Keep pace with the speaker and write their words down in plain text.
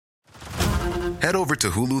Head over to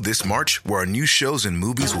Hulu this March, where our new shows and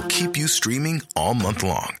movies will keep you streaming all month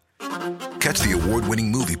long. Catch the award-winning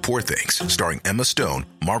movie Poor Things, starring Emma Stone,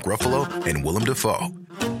 Mark Ruffalo, and Willem Dafoe.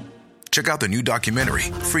 Check out the new documentary,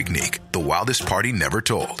 Freaknik, The Wildest Party Never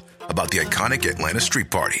Told, about the iconic Atlanta Street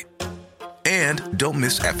Party. And don't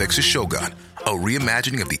miss FX's Shogun, a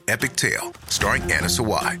reimagining of the epic tale, starring Anna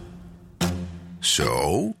Sawai.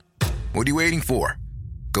 So, what are you waiting for?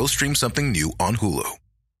 Go stream something new on Hulu.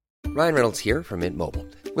 Ryan Reynolds here from Mint Mobile.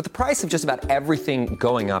 With the price of just about everything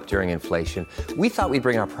going up during inflation, we thought we'd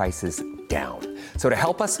bring our prices down. So to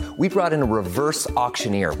help us, we brought in a reverse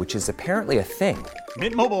auctioneer, which is apparently a thing.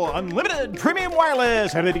 Mint Mobile Unlimited Premium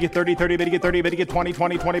Wireless. How to get 30, 30, bit to get 30, bit to get 20,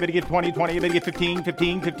 20, 20, bit to get 20, 20, bit to get 15,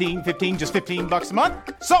 15, 15, 15, just $15 a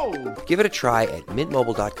month? Sold! Give it a try at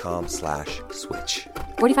mintmobile.com/switch.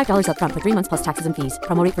 $45 up front for 3 months plus taxes and fees.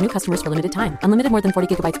 Promo rate for new customers for limited time. Unlimited more than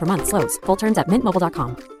 40 gigabytes per month. Slows full terms at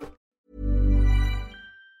mintmobile.com.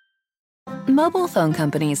 Mobile phone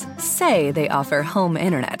companies say they offer home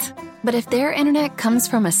internet. But if their internet comes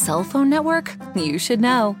from a cell phone network, you should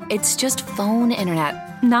know. It's just phone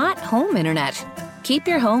internet, not home internet. Keep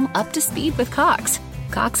your home up to speed with Cox.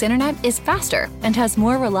 Cox internet is faster and has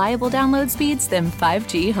more reliable download speeds than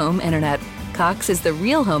 5G home internet. Cox is the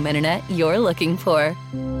real home internet you're looking for.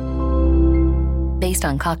 Based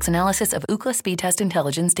on Cox analysis of Ookla speed test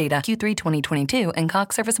intelligence data Q3 2022 and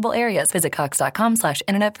Cox serviceable areas, visit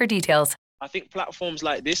cox.com/internet for details. I think platforms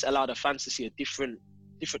like this allow the fans to see a different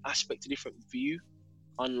aspect, a different view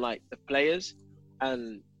on like the players.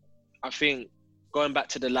 And I think going back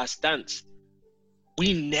to The Last Dance,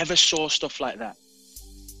 we never saw stuff like that.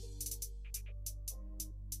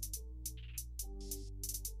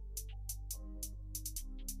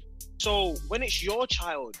 So when it's your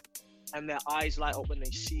child and their eyes light up when they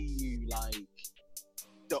see you, like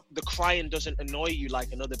the crying doesn't annoy you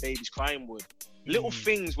like another baby's crying would. Little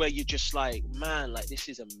things where you're just like, man, like this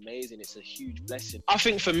is amazing. It's a huge blessing. I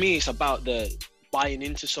think for me, it's about the buying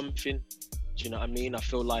into something. Do you know what I mean? I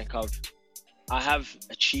feel like I have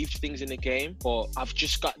achieved things in the game, but I've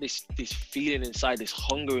just got this feeling inside, this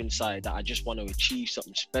hunger inside that I just want to achieve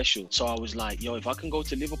something special. So I was like, yo, if I can go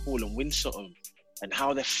to Liverpool and win something, and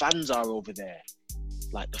how the fans are over there.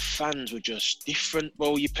 Like the fans were just different.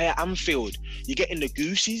 Bro, you play at Anfield, you're getting the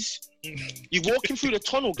gooses. You're walking through the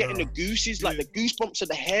tunnel, getting the gooses, like the goosebumps of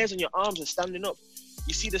the hairs on your arms and standing up.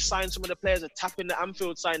 You see the sign, some of the players are tapping the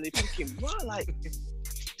Anfield sign. They're thinking, wow, like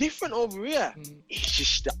different over here. It's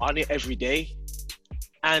just on it every day.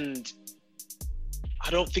 And I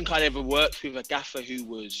don't think I'd ever worked with a gaffer who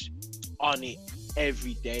was on it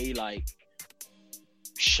every day, like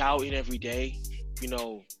shouting every day, you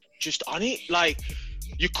know, just on it. Like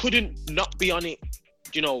you couldn't not be on it,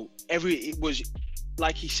 you know, it was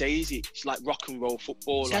like he says, it's like rock and roll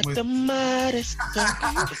football. Like the maddest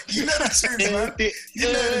you know that tune, man. You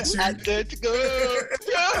know that tune. Yo,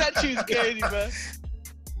 that tune's crazy, man.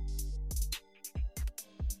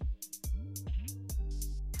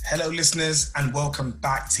 Hello, listeners, and welcome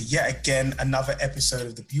back to yet again another episode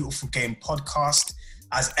of the Beautiful Game podcast.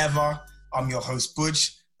 As ever, I'm your host,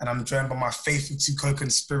 Budge, and I'm joined by my faithful two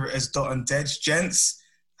co-conspirators, Dot and Dej. Gents,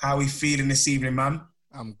 how are we feeling this evening, man?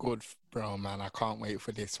 I'm good, bro, man. I can't wait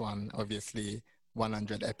for this one. Obviously,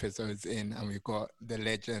 100 episodes in, and we've got the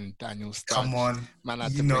legend, Daniel Studge. Come on. Man, I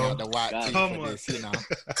had to bring out the white tee for this, you know.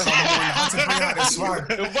 Come on, I had to bring out the swag.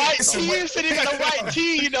 The white tee, you said he got a white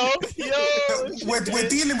tee, you know. Yo. We're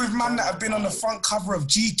dealing with man that have been on the front cover of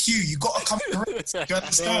GQ. You got to come through it. You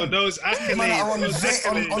understand? Oh, those accolades. Man are on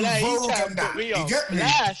Vogue and that. You get me?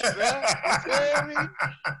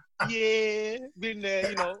 Yeah, been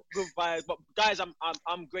there, you know, good vibes. But guys, I'm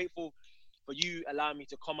grateful for you allowing me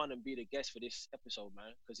to come on and be the guest for this episode,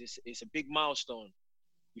 man, because it's a big milestone.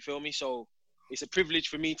 You feel me? So it's a privilege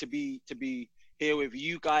for me to be here with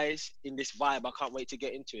you guys in this vibe. I can't wait to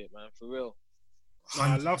get into it, man, for real.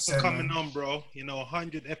 I love for coming on, bro. You know,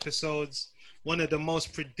 100 episodes, one of the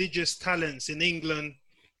most prodigious talents in England,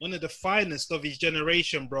 one of the finest of his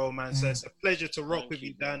generation, bro, man. So it's a pleasure to rock with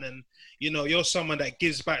you, Dan. And, you know, you're someone that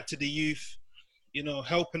gives back to the youth, you know,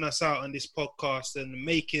 helping us out on this podcast and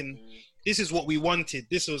making, this is what we wanted.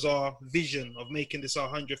 This was our vision of making this our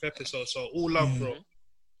 100th episode. So all love, bro.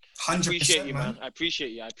 100%, I appreciate you, man. I appreciate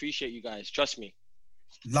you. I appreciate you guys. Trust me.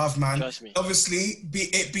 Love, man. Trust me. Obviously,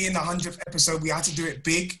 it being the 100th episode, we had to do it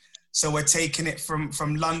big. So we're taking it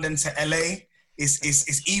from London to LA.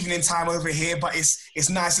 It's evening time over here, but it's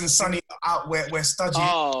nice and sunny out where Studge.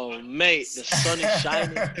 Oh, mate, the sun is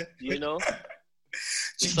shining, you know?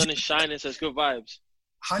 The sun is shining, so it's good vibes.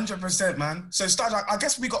 100%, man. So, Studge, I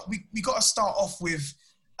guess we got to start off with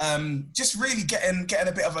Just really getting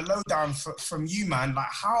a bit of a lowdown from you, man. Like,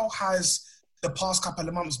 how has the past couple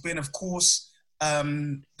of months been? Of course,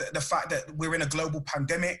 the fact that we're in a global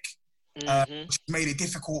pandemic, which made it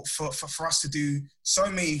difficult for us to do so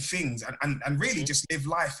many things and really just live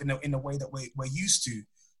life in the way that we're used to.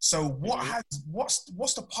 So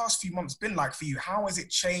what's the past few months been like for you? How has it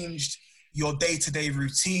changed your day-to-day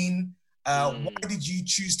routine? Why did you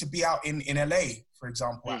choose to be out in LA, for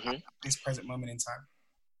example, at this present moment in time?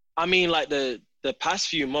 I mean, like the past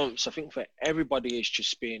few months, I think for everybody, it's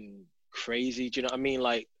just been crazy. Do you know what I mean?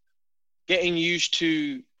 Like getting used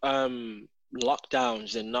to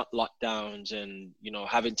lockdowns and not lockdowns, and you know,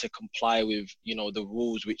 having to comply with, you know, the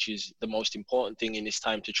rules, which is the most important thing in this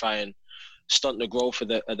time to try and stunt the growth of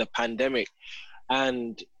the pandemic.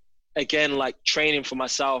 And again, like training for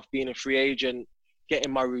myself, being a free agent,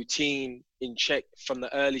 getting my routine in check from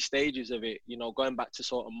the early stages of it, you know, going back to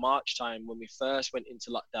sort of March time when we first went into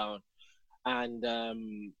lockdown. And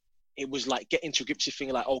it was like getting to grips with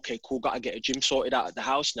things like, okay, cool, got to get a gym sorted out at the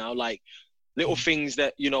house now. Like little things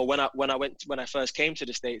that, you know, when I first came to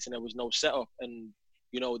the States and there was no setup, and,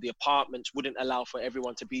 you know, the apartments wouldn't allow for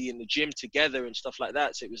everyone to be in the gym together and stuff like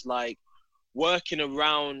that. So it was like working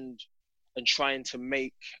around and trying to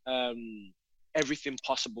make everything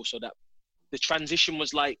possible so that the transition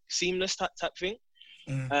was like seamless type thing.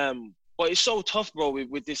 But it's so tough, bro,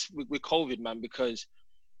 with COVID, man, because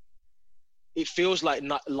it feels like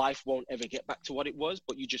life won't ever get back to what it was,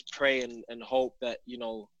 but you just pray and hope that, you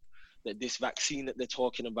know, that this vaccine that they're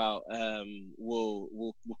talking about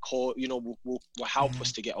will help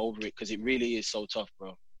us to get over it, because it really is so tough,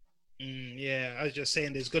 bro. Yeah, I was just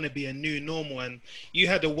saying there's going to be a new normal, and you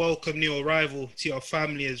had a welcome new arrival to your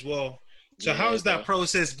family as well. So how has that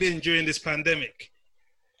process been during this pandemic?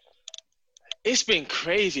 It's been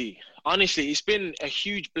crazy. Honestly, it's been a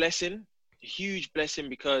huge blessing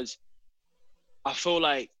because I feel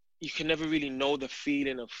like you can never really know the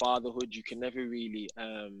feeling of fatherhood. You can never really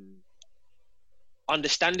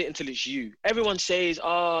understand it until it's you. Everyone says,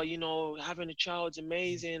 oh, you know, having a child's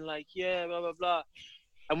amazing. Like, yeah, blah, blah, blah.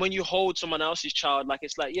 And when you hold someone else's child, like,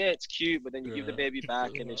 it's like, yeah, it's cute, but then you give the baby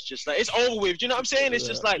back and it's just like, it's over with. Do you know what I'm saying? It's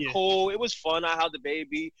just like, cool, it was fun. I held the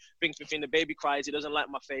baby, the baby cries, he doesn't like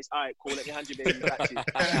my face. All right, cool, let me hand your baby back to you. You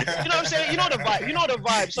know what I'm saying? You know the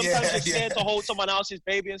vibe. Sometimes you're scared to hold someone else's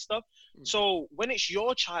baby and stuff. So when it's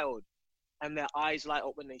your child and their eyes light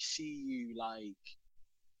up when they see you, like,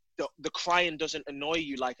 the crying doesn't annoy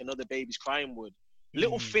you like another baby's crying would.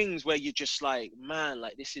 Little things where you're just like, man,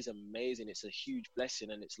 like, this is amazing. It's a huge blessing.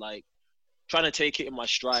 And it's like trying to take it in my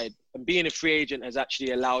stride. And being a free agent has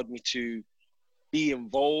actually allowed me to be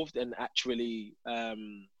involved and actually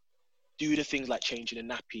do the things like changing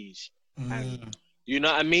the nappies. And you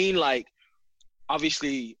know what I mean? Like,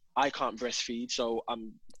 obviously, I can't breastfeed, so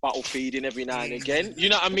I'm bottle feeding every now and again. You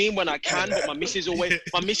know what I mean? When I can, but my missus will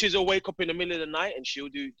wake up in the middle of the night and she'll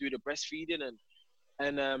do the breastfeeding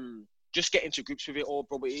and just getting to grips with it all,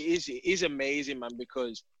 bro. But it is amazing, man,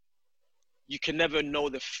 because you can never know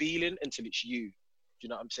the feeling until it's you. Do you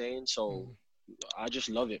know what I'm saying? So I just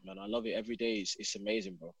love it, man. I love it every day. It's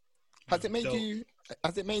amazing, bro. Has it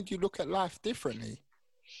made you look at life differently?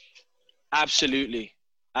 Absolutely,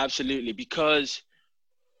 because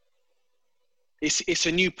it's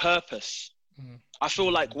a new purpose. I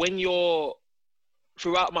feel like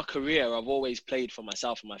throughout my career, I've always played for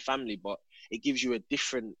myself and my family, but it gives you a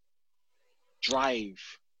different drive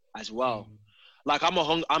as well. Like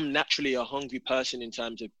I'm naturally a hungry person in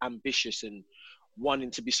terms of ambitious and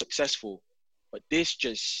wanting to be successful, but this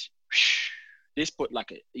put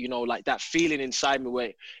like like that feeling inside me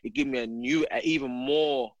where it gives me even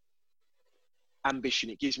more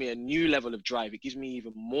ambition. It gives me a new level of drive. It gives me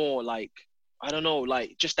even more, like, I don't know,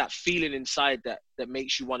 like just that feeling inside that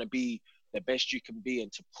makes you want to be the best you can be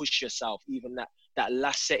and to push yourself. Even that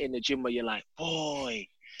last set in the gym where you're like, boy,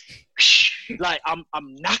 like I'm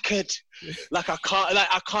knackered, like I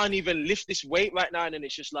can't even lift this weight right now, and then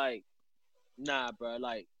it's just like, nah, bro,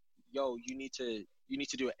 like, yo, you need to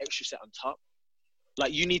do an extra set on top.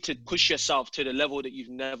 Like, you need to push yourself to the level that you've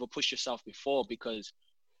never pushed yourself before, because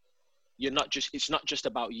it's not just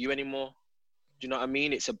about you anymore. Do you know what I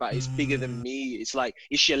mean? It's bigger than me. It's like,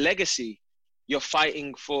 it's your legacy. You're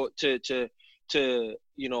fighting to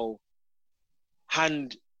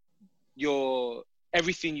hand your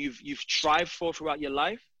everything you've strived for throughout your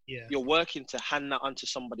life. Yeah. You're working to hand that onto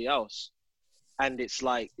somebody else. And it's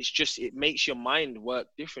like, it makes your mind work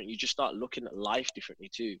different. You just start looking at life differently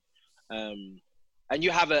too. And you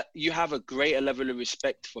have a greater level of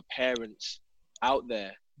respect for parents out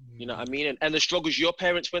there. You know what I mean? And the struggles your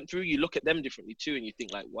parents went through, you look at them differently too, and you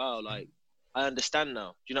think like, wow, like, I understand now.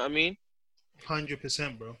 Do you know what I mean?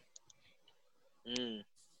 100%, bro.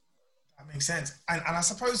 That makes sense. And I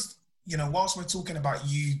suppose, you know, whilst we're talking about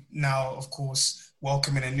you now, of course,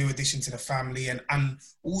 welcoming a new addition to the family, and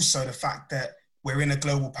also the fact that we're in a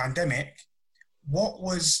global pandemic, what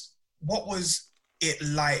was it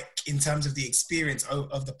like in terms of the experience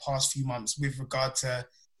of the past few months with regard to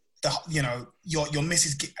the, you know, your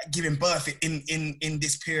missus giving birth in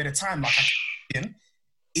this period of time? Like,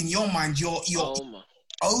 in your mind, you're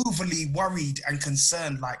overly worried and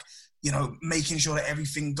concerned, like, you know, making sure that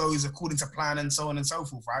everything goes according to plan and so on and so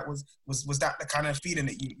forth, right? Was that the kind of feeling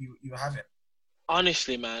that you were having?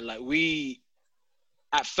 Honestly, man, like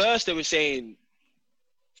at first they were saying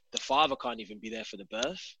the father can't even be there for the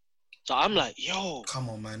birth. So I'm like, yo. Come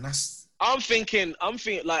on, man. I'm thinking,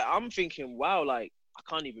 wow, like, I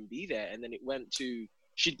can't even be there. And then it went to,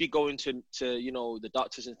 she'd be going to you know, the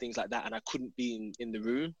doctors and things like that, and I couldn't be in the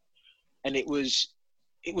room. And it was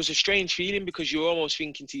a strange feeling, because you're almost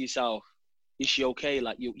thinking to yourself, is she okay?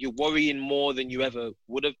 Like, you're worrying more than you ever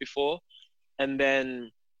would have before. And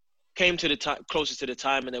then came to the time, closer to the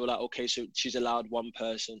time, and they were like, okay, so she's allowed one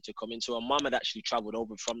person to come in. So her mum had actually traveled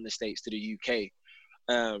over from the States to the UK.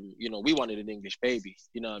 You know, we wanted an English baby.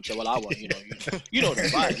 You know what I'm saying? Well, I want, you know the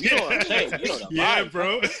vibes. You know what I'm saying? You know the vibes. Yeah,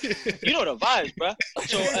 bro. You know the vibes, bro.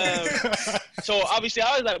 So obviously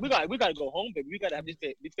I was like, we got to go home, baby. We got to have this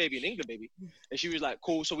baby in England, baby. And she was like,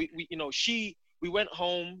 cool. So we you know, we went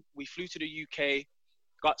home. We flew to the UK,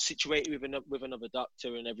 got situated with another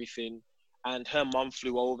doctor and everything. And her mum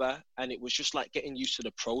flew over, and it was just like getting used to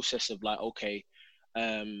the process of like, okay,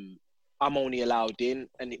 I'm only allowed in,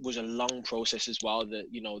 and it was a long process as well.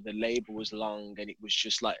 You know, the labor was long, and it was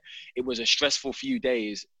just like, it was a stressful few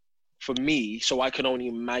days for me. So I can only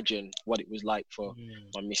imagine what it was like for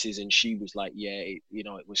my missus. And she was like, yeah, you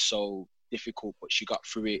know, it was so difficult, but she got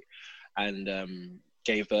through it, and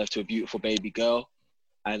gave birth to a beautiful baby girl.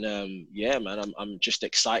 And yeah, man, I'm just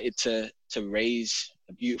excited to raise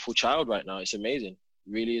a beautiful child right now. It's amazing.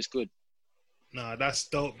 It really is good. Nah, that's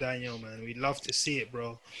dope, Daniel, man. We'd love to see it,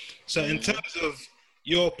 bro. So in terms of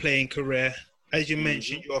your playing career, as you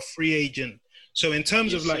mentioned, you're a free agent. So in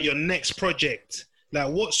terms of like your next project, like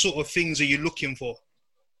what sort of things are you looking for?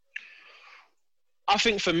 I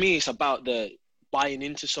think for me, it's about the buying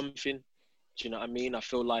into something. Do you know what I mean? I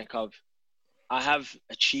feel like I have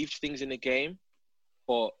achieved things in the game,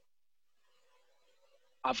 but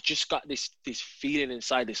I've just got this feeling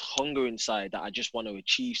inside, this hunger inside, that I just want to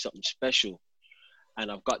achieve something special. And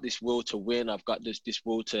I've got this will to win. I've got this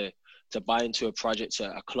will to buy into a project,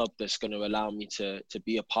 a club that's going to allow me to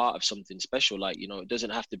be a part of something special. Like, you know, it doesn't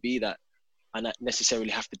have to be that I not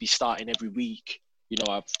necessarily have to be starting every week. You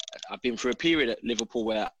know, I've been through a period at Liverpool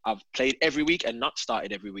where I've played every week and not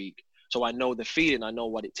started every week. So I know the feeling. I know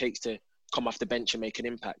what it takes to come off the bench and make an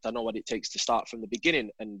impact. I know what it takes to start from the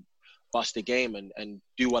beginning and bust the game and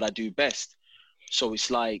do what I do best. So it's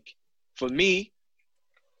like, for me,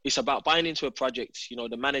 it's about buying into a project. You know,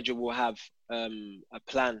 the manager will have a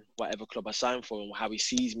plan, whatever club I sign for, and how he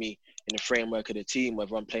sees me in the framework of the team,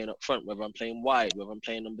 whether I'm playing up front, whether I'm playing wide, whether I'm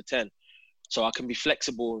playing number 10. So I can be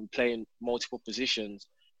flexible and play in multiple positions.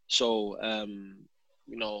 So,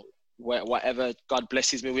 you know, whatever God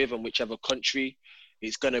blesses me with and whichever country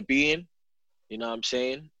it's going to be in, you know what I'm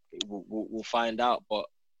saying? We'll find out. But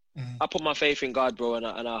I put my faith in God, bro, and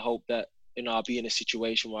I hope that, you know, I'll be in a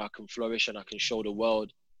situation where I can flourish and I can show the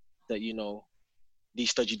world that, you know,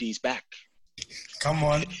 these Studge D's back. Come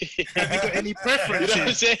on. Have you got any preferences? You know what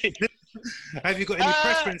I'm saying? Have you got any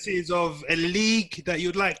preferences of a league that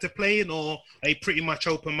you'd like to play in, or are you pretty much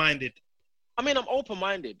open-minded? I mean, I'm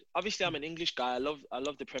open-minded. Obviously, I'm an English guy. I love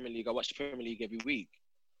the Premier League. I watch the Premier League every week.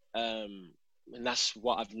 And that's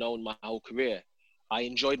what I've known my whole career. I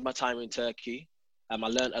enjoyed my time in Turkey. I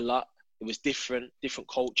learned a lot. It was different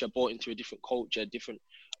culture, brought into a different culture,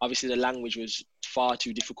 obviously the language was far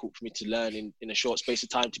too difficult for me to learn in a short space of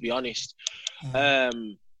time, to be honest.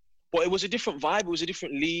 But it was a different vibe. It was a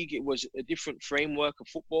different league. It was a different framework of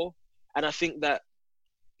football. And I think that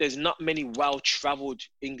there's not many well-traveled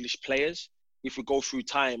English players. If we go through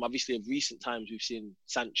time, obviously of recent times, we've seen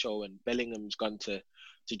Sancho and Bellingham's gone to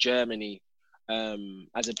Germany.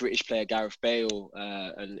 As a British player, Gareth Bale,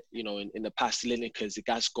 and, you know, in the past, Linekers, the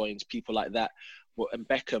Gascoignes, people like that, and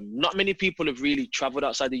Beckham. Not many people have really travelled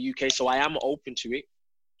outside the UK, so I am open to it.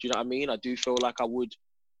 Do you know what I mean? I do feel like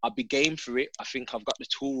I'd be game for it. I think I've got the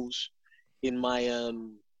tools in my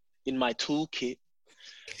toolkit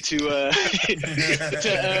to you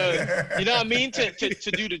know what I mean,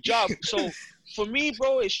 to do the job. So for me,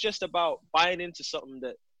 bro, it's just about buying into something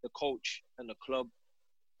that the coach and the club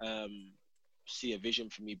see a vision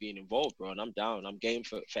for me being involved, bro. And I'm down. I'm game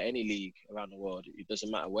for any league around the world. It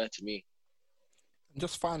doesn't matter where to me.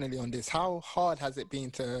 Just finally on this, how hard has it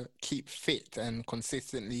been to keep fit and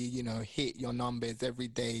consistently, you know, hit your numbers every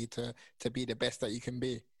day to be the best that you can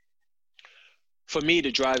be? For me,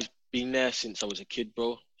 the drive's been there since I was a kid,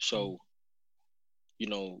 bro. So, you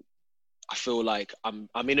know, I feel like I'm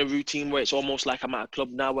in a routine where it's almost like I'm at a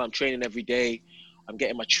club now where I'm training every day. I'm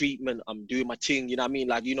getting my treatment. I'm doing my thing. You know what I mean?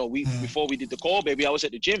 Like, you know, before we did the call, baby, I was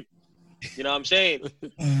at the gym. You know what I'm saying?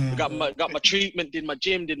 Got my treatment, did my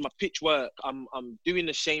gym, did my pitch work. I'm doing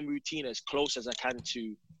the same routine as close as I can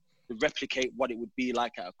to replicate what it would be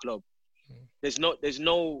like at a club. There's no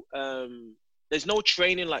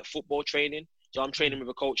training like football training. So I'm training with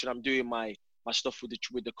a coach and I'm doing my stuff with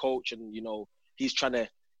the coach, and you know, he's trying to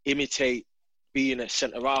imitate being a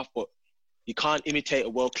centre half, but you can't imitate a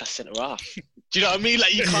world-class centre half. Do you know what I mean?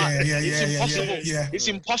 Like you can't. It's impossible. It's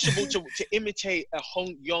impossible to imitate a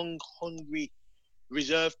young, hungry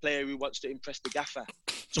reserve player who wants to impress the gaffer.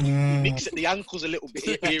 So we mix at the ankles a little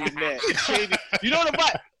bit here and there. You know the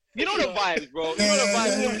vibe. You know the vibes, bro. You know the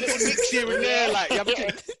vibes. Little mix here and there. Like,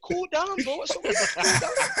 cool down, bro. What's up?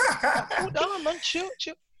 Cool down, man. Chill.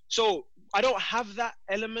 So I don't have that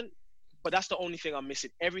element, but that's the only thing I'm missing.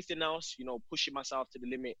 Everything else, you know, pushing myself to the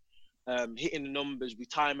limit, hitting the numbers. We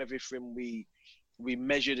time everything. We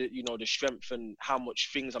measure the, you know, the strength and how much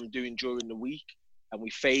things I'm doing during the week, and we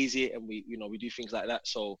phase it, and we do things like that.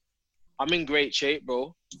 So I'm in great shape,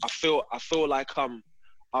 bro. I feel like I'm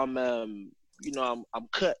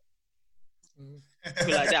cut. I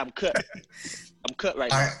feel like that. I'm cut. I'm cut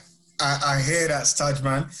right now. I hear that, Studge,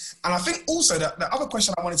 man. And I think also that the other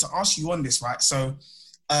question I wanted to ask you on this, right? So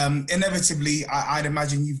inevitably, I'd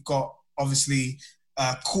imagine you've got obviously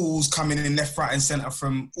calls coming in left, right, and centre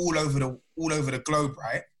from all over the globe,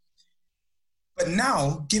 right? But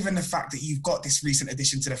now, given the fact that you've got this recent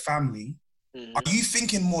addition to the family, are you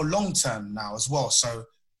thinking more long term now as well? So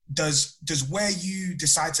does where you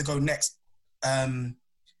decide to go next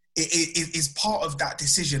is part of that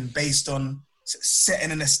decision based on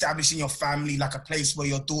setting and establishing your family, like a place where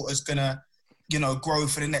your daughter's gonna, you know, grow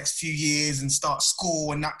for the next few years and start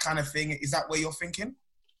school and that kind of thing? Is that where you're thinking?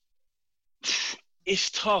 It's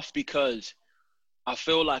tough because I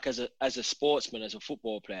feel like as a sportsman, as a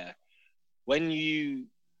football player, when you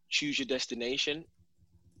choose your destination,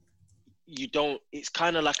 it's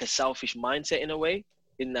kind of like a selfish mindset in a way,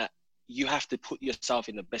 in that you have to put yourself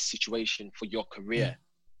in the best situation for your career.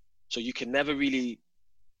 So you can never really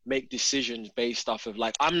make decisions based off of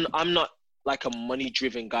like, I'm not like a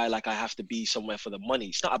money-driven guy, like I have to be somewhere for the money.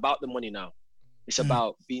 It's not about the money now. It's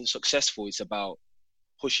about being successful. It's about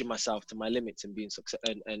pushing myself to my limits and being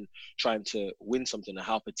successful and trying to win something to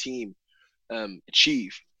help a team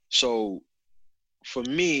achieve. So for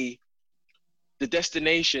me, the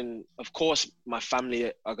destination, of course, my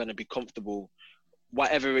family are going to be comfortable.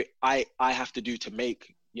 Whatever I have to do to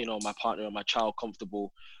make, you know, my partner and my child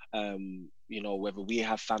comfortable, you know, whether we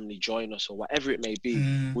have family join us or whatever it may be,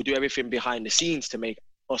 we'll do everything behind the scenes to make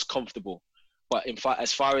us comfortable. But in fact,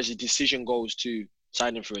 as far as the decision goes to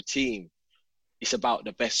signing for a team, it's about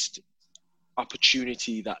the best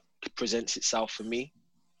opportunity that presents itself for me.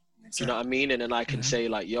 Do you know what I mean? And then I can say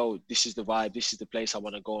like, yo, this is the vibe, this is the place I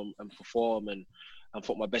want to go and perform and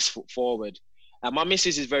put my best foot forward. And my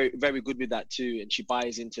missus is very, very good with that too. And she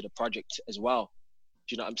buys into the project as well.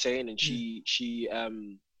 Do you know what I'm saying? And she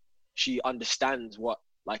understands what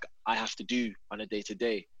like I have to do on a day to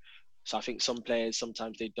day. So I think some players,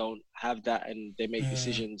 sometimes they don't have that and they make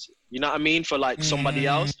decisions, you know what I mean, for like somebody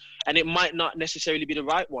else. And it might not necessarily be the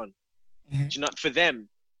right one, do you know, for them.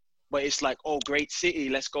 But it's like, oh, great city,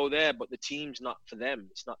 let's go there. But the team's not for them.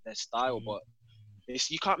 It's not their style. But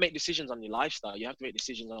you can't make decisions on your lifestyle. You have to make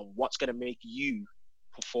decisions on what's going to make you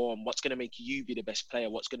perform, what's going to make you be the best player,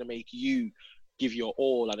 what's going to make you give your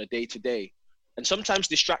all on a day-to-day. And sometimes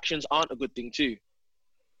distractions aren't a good thing too.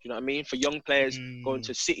 You know what I mean? For young players going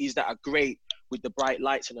to cities that are great with the bright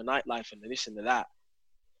lights and the nightlife and the this and the that,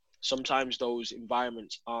 sometimes those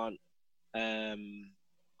environments aren't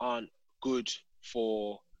good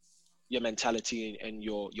for your mentality and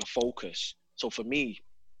your focus. So for me,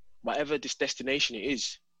 whatever this destination it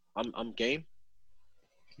is, I'm game.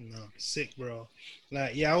 No, sick, bro.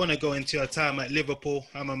 Like, yeah, I want to go into your time at Liverpool.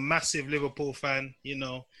 I'm a massive Liverpool fan. You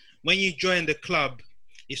know, when you join the club,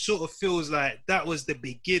 it sort of feels like that was the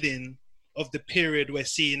beginning of the period we're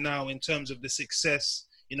seeing now in terms of the success,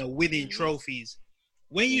 you know, winning trophies.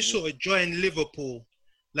 When you sort of joined Liverpool,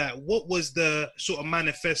 like, what was the sort of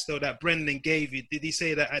manifesto that Brendan gave you? Did he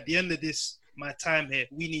say that at the end of my time here,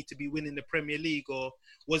 we need to be winning the Premier League? Or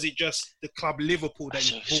was it just the club Liverpool that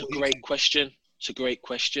you brought? That's a great question. It's a great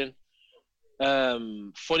question.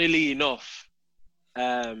 Funnily enough,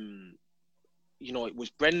 you know, it was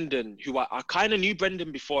Brendan, who I kind of knew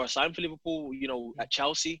Brendan before I signed for Liverpool, you know, at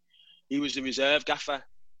Chelsea. He was the reserve gaffer.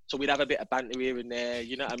 So we'd have a bit of banter here and there,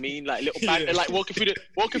 you know what I mean? Like little banter, like walking through the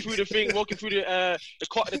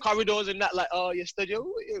corridors and that, like, oh, you're Studge, a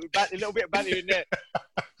little bit of banter in there.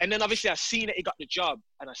 And then obviously I seen that he got the job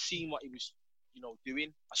and I seen what he was, you know, doing.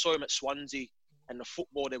 I saw him at Swansea and the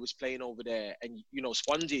football they was playing over there. And, you know,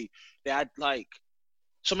 Swansea, they had like,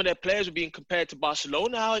 some of their players were being compared to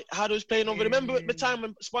Barcelona, how they was playing over there. Remember at the time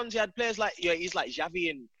when Swansea had players like, he's like Xavi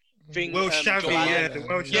and thing. Joe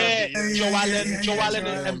Allen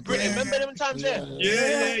and Britain. Remember them times there?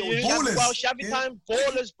 Yeah. Xavi time,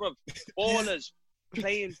 ballers, bro. Ballers.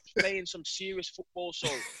 Playing some serious football. So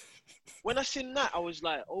when I seen that, I was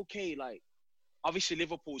like, okay, like, obviously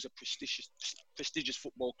Liverpool is a prestigious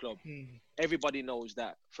football club. Everybody knows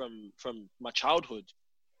that from my childhood.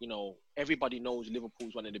 You know, everybody knows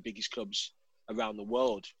Liverpool's one of the biggest clubs around the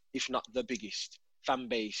world, if not the biggest fan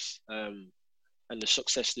base, and the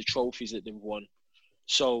success, the trophies that they've won.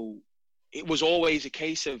 So it was always a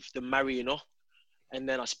case of the marrying up. And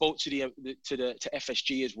then I spoke to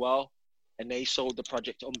FSG as well, and they sold the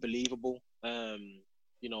project unbelievable.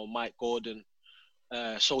 You know, Mike Gordon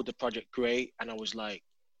sold the project great, and I was like,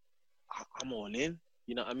 I'm all in.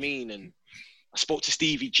 You know what I mean? And I spoke to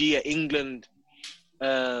Stevie G at England.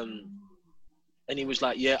 And he was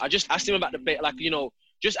like, yeah, I just asked him about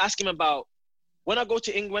just ask him about, when I go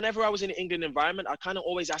to England, whenever I was in an England environment, I kind of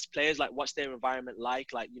always ask players, like, what's their environment like,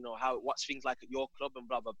 you know, what's things like at your club and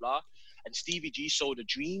blah, blah, blah. And Stevie G sold a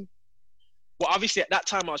dream. Well, obviously at that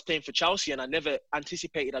time I was playing for Chelsea and I never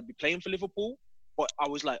anticipated I'd be playing for Liverpool, but I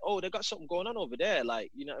was like, oh, they got something going on over there. Like,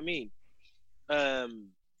 you know what I mean?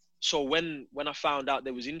 So when I found out they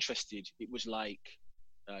was interested, it was like,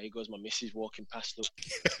 here goes my missus walking past. Look,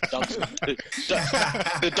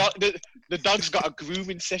 the dog's got a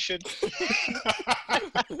grooming session.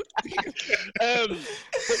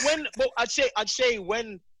 But I'd say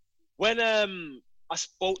when I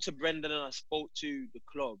spoke to Brendan and I spoke to the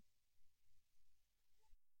club,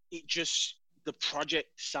 the project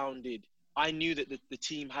sounded. I knew that the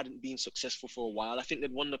team hadn't been successful for a while. I think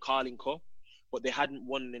they'd won the Carling Cup, but they hadn't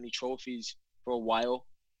won any trophies for a while,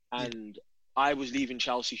 and I was leaving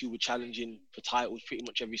Chelsea, who were challenging for titles pretty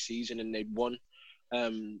much every season, and they'd won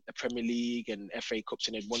a Premier League and FA Cups,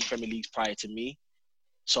 and they'd won Premier Leagues prior to me.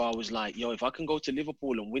 So I was like, yo, if I can go to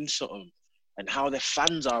Liverpool and win something, and how their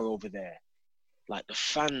fans are over there, like the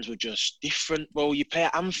fans were just different, bro. You play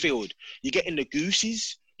at Anfield, you're getting the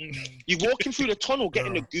gooses. You're walking through the tunnel,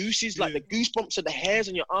 getting the gooses, like the goosebumps of the hairs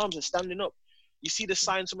on your arms are standing up. You see the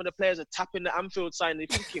sign, some of the players are tapping the Anfield sign, they're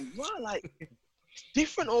thinking, wow, like,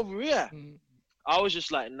 different over here. I was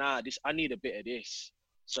just like, nah, I need a bit of this.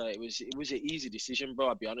 So it was an easy decision, bro.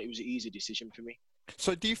 I'll be honest, it was an easy decision for me.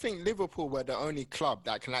 So do you think Liverpool were the only club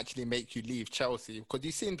that can actually make you leave Chelsea? Because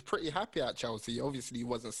you seemed pretty happy at Chelsea. Obviously, you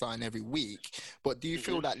wasn't signed every week. But do you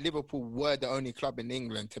feel that Liverpool were the only club in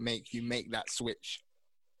England to make you make that switch?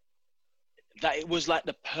 That it was like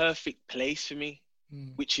the perfect place for me,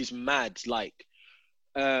 which is mad. Like,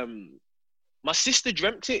 my sister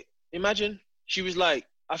dreamt it. Imagine. She was like,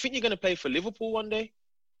 I think you're going to play for Liverpool one day.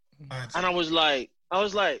 And I was like,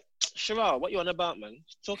 Shira, what you on about, man? You're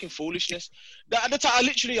talking foolishness. At the time,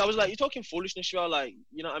 I was like, you're talking foolishness, Shira. Like,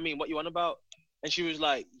 you know what I mean? What you on about? And she was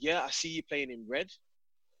like, yeah, I see you playing in red.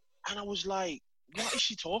 And I was like, what is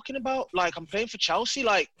she talking about? Like, I'm playing for Chelsea.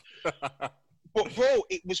 Like, but bro,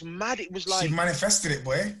 it was mad. It was like, she manifested it,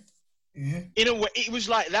 boy. In a way, it was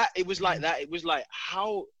like that. It was like that. It was like,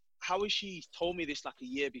 how has she told me this like a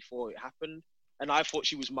year before it happened? And I thought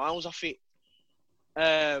she was miles off it.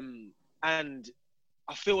 And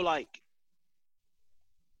I feel like,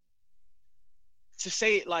 to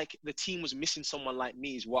say it like the team was missing someone like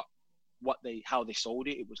me is how they sold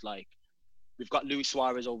it. It was like, we've got Luis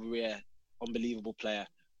Suarez over here, unbelievable player.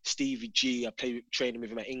 Stevie G, I training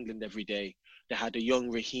with him at England every day. They had a young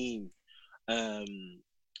Raheem.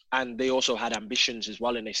 And they also had ambitions as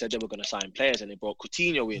well. And they said they were going to sign players, and they brought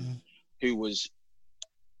Coutinho in, who was,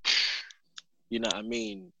 you know what I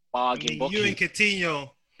mean? Bargain bucket. You and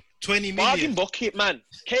Coutinho, 20 million. Bargain bucket, man.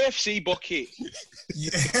 KFC bucket.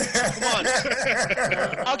 Come on.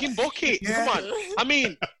 Bargain bucket. Come on. I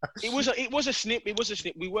mean, it was a snip. It was a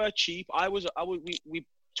snip. We were cheap. We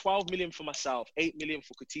 12 million for myself, 8 million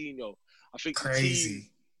for Coutinho. I think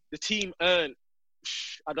the team earned,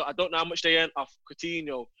 I don't know how much they earned off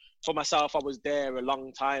Coutinho. For myself, I was there a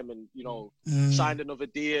long time and, you know, signed another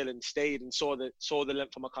deal and stayed and saw the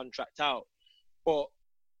length of my contract out. But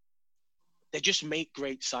they just make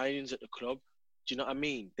great signings at the club. Do you know what I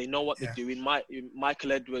mean? They know what they're doing.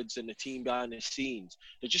 Michael Edwards and the team behind the scenes,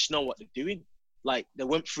 they just know what they're doing. Like, they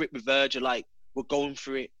went for it with Virgil. Like, we're going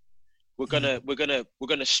for it. We're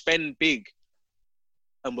gonna spend big,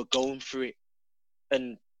 and we're going for it.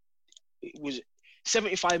 And it was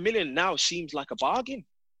 75 million now seems like a bargain.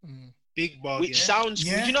 Big bargain. Which sounds,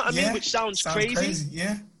 you know what I mean? Which sounds crazy.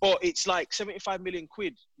 Yeah. But it's like 75 million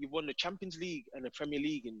quid. You've won the Champions League and the Premier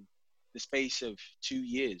League in the space of 2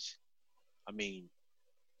 years. I mean,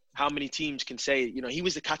 how many teams can say, you know, he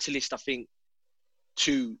was the catalyst, I think,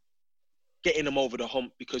 to getting them over the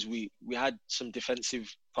hump, because we had some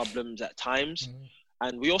defensive problems at times.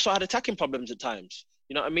 And we also had attacking problems at times.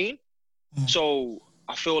 You know what I mean? So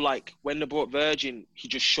I feel like when they brought Virgin, he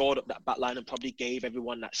just shored up that back line and probably gave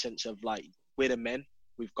everyone that sense of like, we're the men.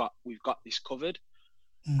 We've got this covered.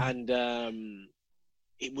 And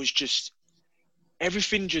it was just,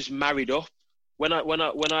 everything just married up. When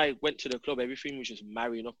I went to the club, everything was just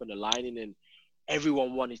marrying up and aligning, and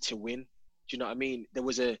everyone wanted to win. Do you know what I mean?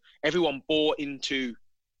 Everyone bought into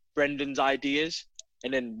Brendan's ideas,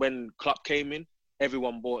 and then when Klopp came in,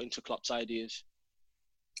 everyone bought into Klopp's ideas.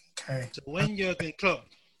 Okay. So when Jurgen Klopp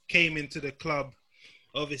came into the club,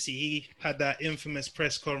 obviously he had that infamous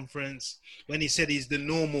press conference when he said he's the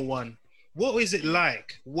normal one. What is it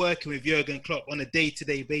like working with Jurgen Klopp on a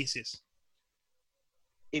day-to-day basis?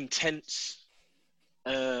 Intense.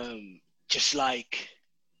 Just like,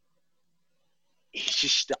 he's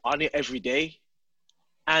just on it every day.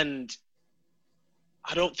 And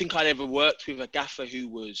I don't think I'd ever worked with a gaffer who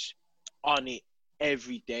was on it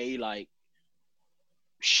every day, like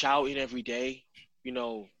shouting every day, you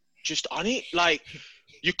know, just on it. Like,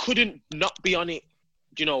 you couldn't not be on it,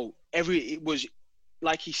 you know. It was,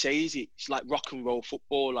 like he says, it's like rock and roll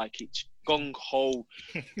football, like it's gung-ho.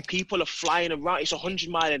 People are flying around, it's 100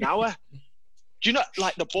 miles an hour. Do you know,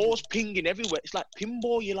 like, the ball's pinging everywhere. It's like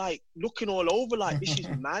pinball. You're like looking all over, like, this is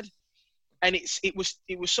mad. And it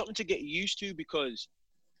was something to get used to, because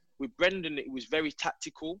with Brendan, it was very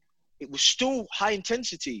tactical. It was still high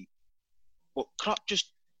intensity, but Klopp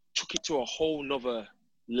just took it to a whole nother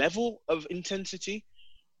level of intensity,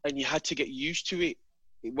 and you had to get used to it.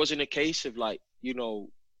 It wasn't a case of like, you know,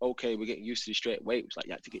 okay, we're getting used to it straight away. It was like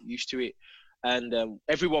you had to get used to it. And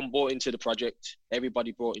everyone bought into the project.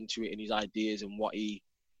 Everybody brought into it, and his ideas and what he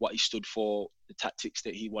stood for, the tactics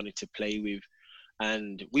that he wanted to play with.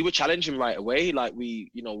 And we were challenging right away. Like,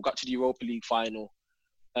 we got to the Europa League final,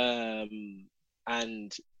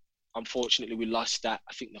 and unfortunately we lost that.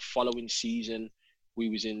 I think the following season we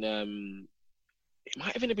was in. It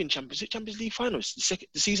might have even been Champions League finals.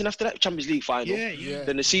 The season after that, Champions League final. Yeah.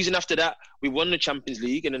 Then the season after that, we won the Champions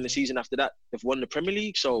League, and then the season after that, they've won the Premier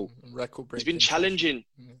League. So he's been challenging.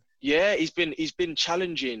 Yeah, he's been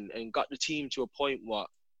challenging and got the team to a point where,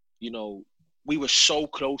 you know, we were so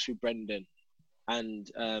close with Brendan, and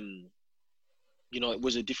you know, it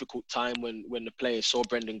was a difficult time when the players saw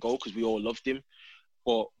Brendan go, because we all loved him.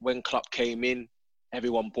 But when Klopp came in,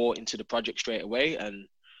 everyone bought into the project straight away, and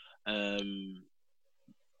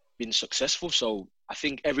been successful. So I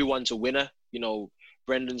think everyone's a winner. You know,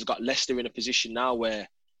 Brendan's got Leicester in a position now where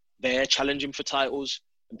they're challenging for titles,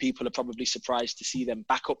 and people are probably surprised to see them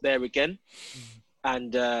back up there again.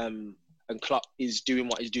 And Klopp is doing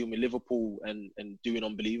what he's doing with Liverpool and doing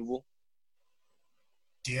unbelievable.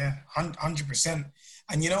 Yeah, 100%.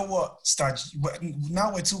 And you know what, Studge?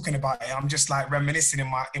 Now we're talking about it, I'm just like reminiscing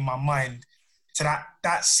in my mind to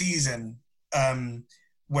that season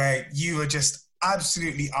where you were just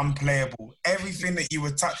absolutely unplayable. Everything that you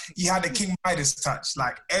were you had the King Midas touch.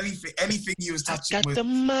 Like anything you was touching was the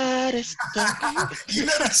Midas touch. You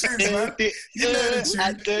know that tune, man. You know the tune.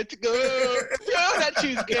 I got to go. Yo, that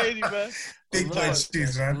tune's crazy, man. Big time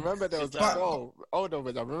tunes, man. Remember there was a goal. Hold on,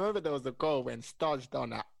 remember there was a goal when Studge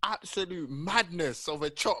done an absolute madness of a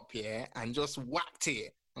chop, yeah, and just whacked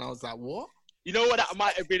it. And I was like, what? You know what? That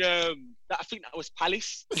might have been. I think that was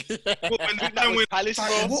Palace. That was Palace.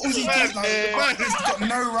 Like, what was he doing? Like, he's got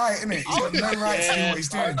no right, innit? He's got no right to do what he's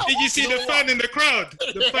doing. Did you see the fan in the crowd?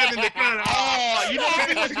 The fan in the crowd. Oh, you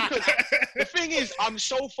know, the thing is, I'm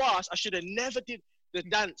so fast. I should have never did the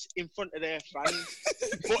dance in front of their fans.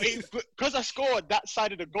 But because I scored that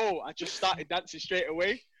side of the goal, I just started dancing straight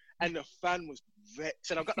away, and the fan was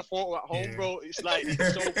vexed. And I've got the photo at home, bro. It's like,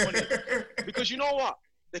 it's so funny because you know what?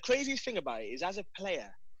 The craziest thing about it is, as a player,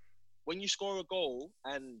 when you score a goal,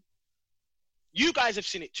 and you guys have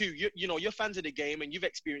seen it too, you know, you're fans of the game and you've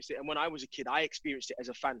experienced it. And when I was a kid, I experienced it as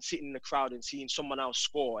a fan, sitting in the crowd and seeing someone else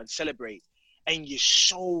score and celebrate. And you're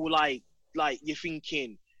so like you're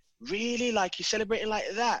thinking, really? Like, you're celebrating like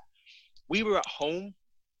that? We were at home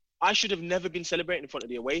I should have never been celebrating in front of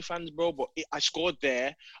the away fans, bro. But I scored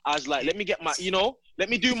there. I was like, let me get my, let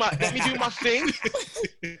me do my thing.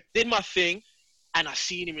 Did my thing, and I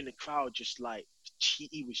seen him in the crowd, just like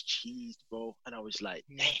he was cheesed, bro. And I was like,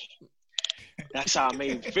 dang, that's how I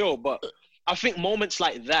made him feel. But I think moments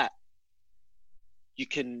like that, you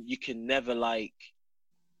can never like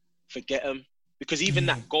forget them, because even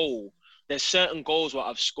that goal, there's certain goals what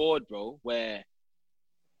I've scored, bro, where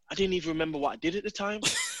I didn't even remember what I did at the time.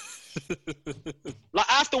 Like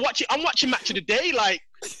after I'm watching Match of the Day, like,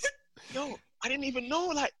 yo, I didn't even know.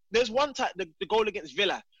 Like, there's one time the goal against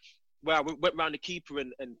Villa where I went round the keeper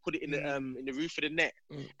and put it in the roof of the net,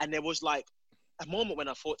 and there was like a moment when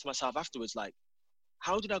I thought to myself afterwards, like,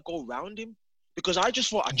 how did I go round him? Because I just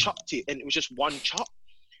thought I chopped it and it was just one chop,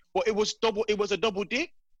 but it was a double dip.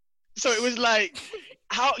 So it was like,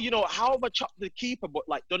 how have I chopped the keeper, but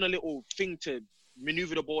like done a little thing to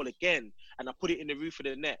maneuver the ball again, and I put it in the roof of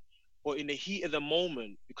the net. But in the heat of the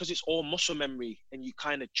moment, because it's all muscle memory and you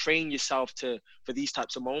kind of train yourself for these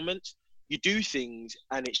types of moments, you do things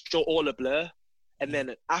and it's all a blur. And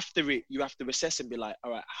then after it, you have to assess and be like, all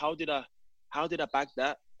right, how did I bag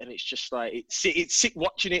that? And it's just like, it's sick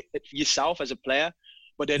watching it yourself as a player,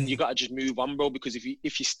 but then you got to just move on, bro, because if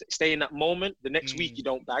you stay in that moment, the next week you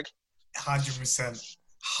don't bag. 100%.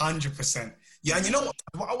 100%. Yeah, and you know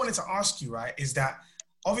what I wanted to ask you, right, is that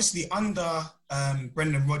obviously under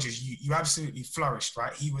Brendan Rodgers, you absolutely flourished,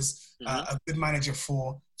 right? He was a good manager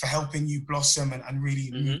for helping you blossom and really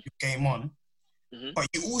move your game on. But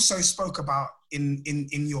you also spoke about in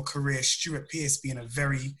your career, Stuart Pearce being a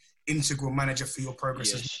very integral manager for your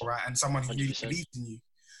progress as well, right? And someone who really believed in you.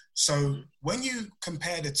 So when you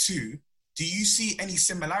compare the two, do you see any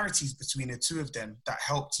similarities between the two of them that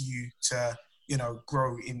helped you to,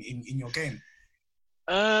 grow in your game?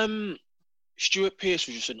 Stuart Pearce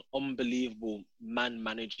was just an unbelievable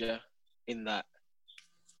manager in that,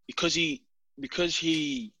 because he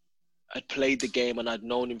had played the game and I'd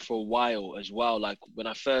known him for a while as well. Like when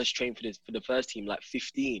I first trained for the first team, like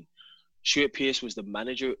 15, Stuart Pearce was the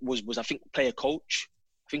manager, was I think player coach.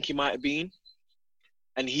 I think he might have been.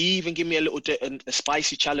 And he even gave me a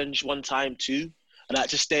spicy challenge one time too. And I had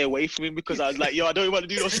to stay away from him because I was like, yo, I don't even want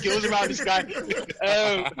to do those skills around this guy.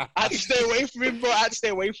 I had to stay away from him, bro.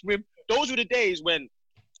 Those were the days when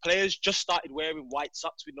players just started wearing white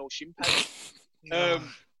socks with no shin pads.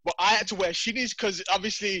 But I had to wear shinnies because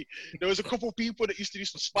obviously there was a couple of people that used to do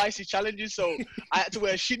some spicy challenges. So I had to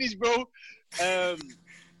wear shinnies, bro.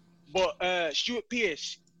 But Stuart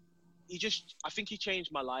Pearce, I think he changed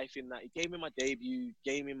my life in that he gave me my debut,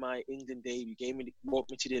 gave me my England debut, brought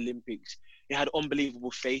me to the Olympics. He had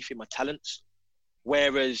unbelievable faith in my talents.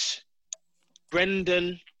 Whereas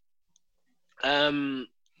Brendan,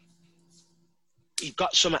 he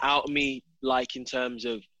got something out of me, like in terms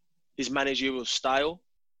of his managerial style.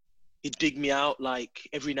 He'd dig me out like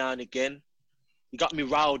every now and again. He got me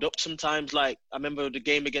riled up sometimes. Like I remember the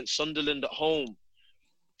game against Sunderland at home.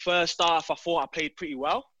 First half, I thought I played pretty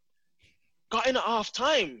well. Got in at half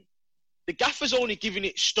time. The gaffer's only giving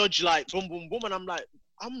it Studge like boom, boom, boom. And I'm like,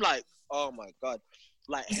 oh my God.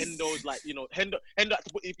 Like Hendo's like, Hendo,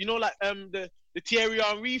 like the Thierry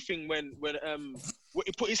Henry thing when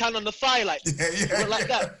he put his hand on the thigh, like, like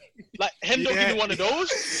that. Like Hendo giving one of those.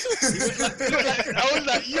 He was like, I was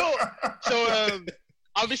like, yo. So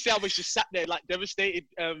obviously I was just sat there like devastated,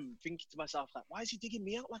 thinking to myself, like, why is he digging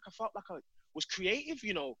me out? Like I felt like I was creative,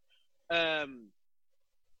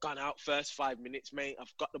 Gone out first 5 minutes, mate.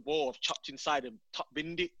 I've got the ball, I've chopped inside and top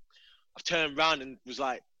binned it. I've turned around and was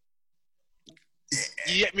like,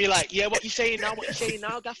 you get me? Like, yeah, what you saying now? What you saying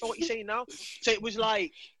now, Gaffer? What you saying now? So it was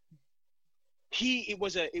like, it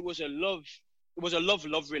was a love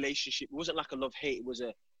relationship. It wasn't like a love-hate.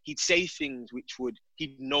 He'd say things which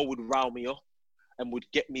he'd know would rile me up and would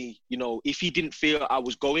get me, if he didn't feel I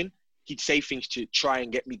was going, he'd say things to try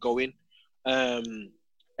and get me going.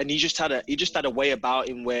 And he just had a way about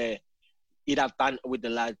him where he'd have banter with the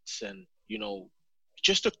lads, and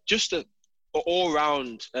just a all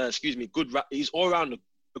round good. He's all around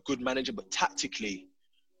a good manager, but tactically,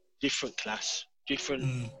 different class,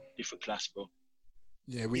 different class, bro.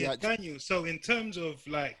 Yeah, Daniel. So in terms of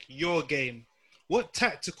like your game, what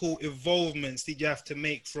tactical evolvements did you have to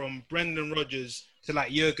make from Brendan Rodgers to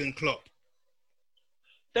like Jurgen Klopp?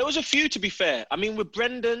 There was a few, to be fair. I mean, with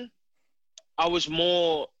Brendan,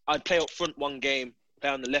 I'd play up front one game, play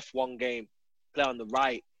on the left one game, play on the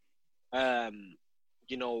right.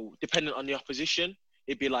 Depending on the opposition,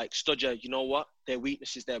 it'd be like, Studge, you know what? Their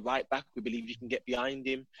weakness is their right back. We believe you can get behind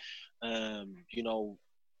him.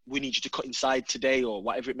 We need you to cut inside today, or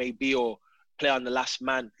whatever it may be, or play on the last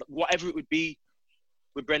man. Whatever it would be,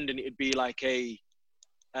 with Brendan, it'd be like a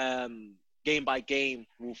game by game.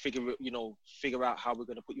 We'll figure out how we're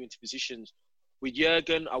going to put you into positions. With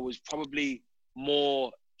Jurgen, I was probably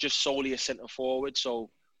more just solely a centre forward. So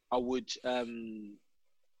I would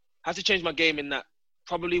have to change my game in that.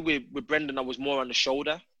 Probably with Brendan, I was more on the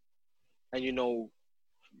shoulder and,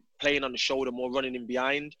 playing on the shoulder, more running in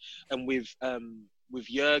behind. And with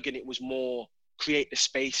Jurgen, it was more create the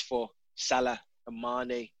space for Salah and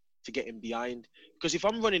Mane to get in behind. Because if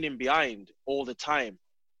I'm running in behind all the time,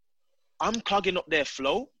 I'm clogging up their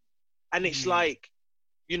flow. And it's like,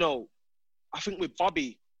 I think with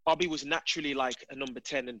Bobby was naturally like a number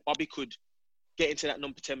 10, and Bobby could get into that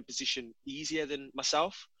number 10 position easier than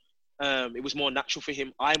myself. It was more natural for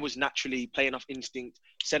him. I was naturally playing off instinct,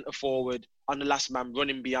 centre forward, on the last man,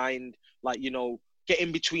 running behind, get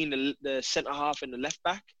in between the centre half and the left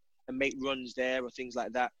back and make runs there or things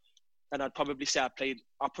like that. And I'd probably say I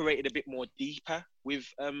operated a bit more deeper with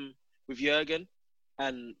Jurgen,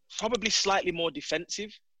 and probably slightly more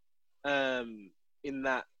defensive in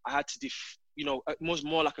that I had to, it was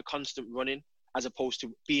more like a constant running as opposed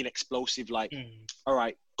to being explosive, like, all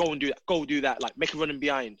right, go do that, like make a running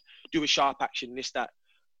behind, do a sharp action, this, that.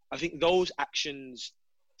 I think those actions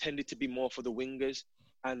tended to be more for the wingers,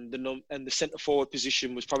 and the centre forward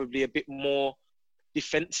position was probably a bit more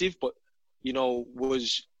defensive, but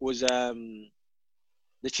was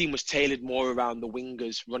the team was tailored more around the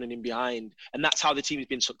wingers running in behind, and that's how the team has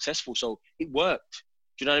been successful. So it worked.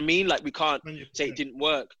 Do you know what I mean? Like, we can't 100%. Say it didn't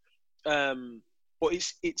work, but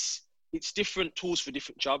it's different tools for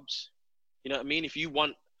different jobs. You know what I mean? If you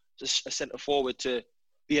want a centre forward to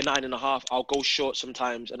be a 9.5, I'll go short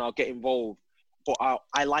sometimes and I'll get involved. But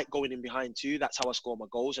I like going in behind too. That's how I score my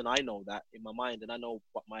goals, and I know that in my mind, and I know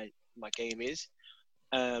what my game is.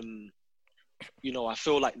 I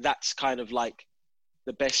feel like that's kind of like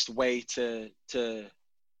the best way to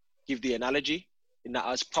give the analogy. In that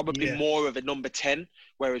I was probably more of a number 10,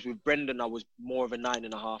 whereas with Brendan I was more of a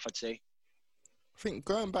 9.5, I'd say. I think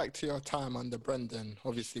going back to your time under Brendan,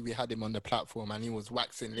 obviously we had him on the platform and he was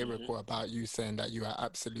waxing lyrical about you, saying that you are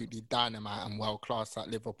absolutely dynamite and world class at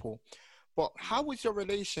Liverpool. But how was your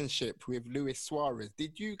relationship with Luis Suarez?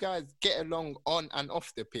 Did you guys get along on and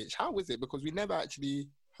off the pitch? How was it? Because we never actually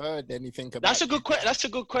heard anything about. That's a good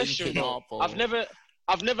question, bro. I've never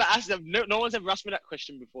asked them. No one's ever asked me that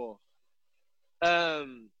question before.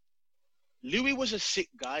 Louis was a sick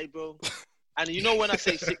guy, bro. And when I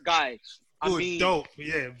say sick guy, I mean dope.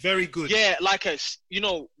 Yeah, very good. Yeah, like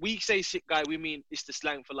we say sick guy, we mean it's the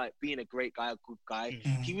slang for like being a great guy, a good guy.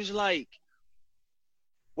 Mm-hmm. He was like,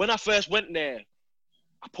 when I first went there,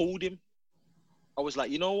 I pulled him. I was like,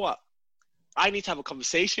 you know what? I need to have a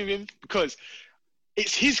conversation with him because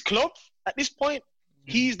it's his club at this point.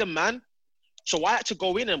 Mm-hmm. He's the man. So I had to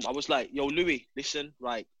go in and I was like, yo, Louis, listen,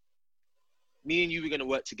 right. Me and you, we're going to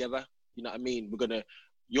work together. You know what I mean?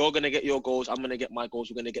 You're going to get your goals. I'm going to get my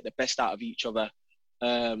goals. We're going to get the best out of each other.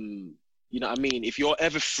 You know what I mean? If you're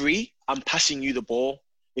ever free, I'm passing you the ball.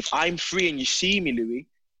 If I'm free and you see me, Louis,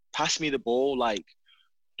 pass me the ball. Like,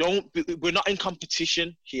 we're not in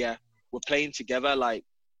competition here. We're playing together. Like,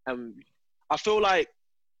 I feel like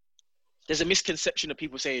there's a misconception of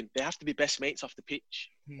people saying they have to be best mates off the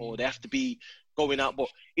pitch or they have to be going out, but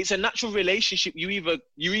it's a natural relationship. You either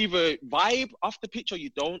vibe off the pitch or you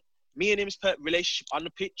don't. Me and him's relationship on the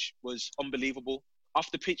pitch was unbelievable. Off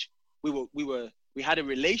the pitch, we had a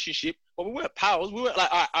relationship, but we weren't pals. We weren't like,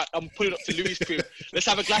 I'm pulling up to Louis' crib. Let's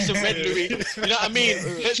have a glass of red, Louis. You know what I mean?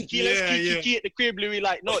 Let's kiki at the crib, Louis.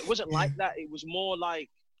 Like, no, it wasn't like that. It was more like,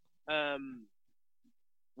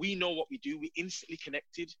 we know what we do. We instantly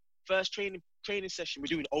connected. First training session, we're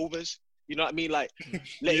doing overs. You know what I mean? Like,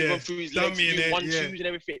 let him run through his legs, do 1-2s and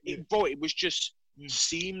everything. It was just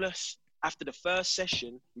seamless. After the first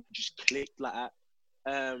session, we just clicked like that.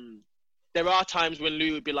 There are times when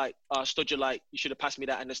Louis would be like, Studge, like, you should have passed me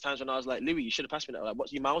that. And there's times when I was like, Louis, you should have passed me that. Like,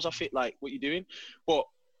 what's your miles off it? Like, what you doing? But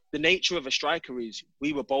the nature of a striker is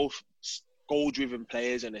we were both goal-driven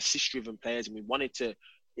players and assist-driven players. And we wanted to,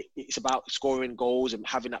 it's about scoring goals and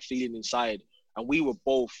having that feeling inside. And we were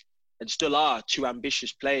both, and still are, two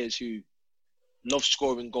ambitious players who love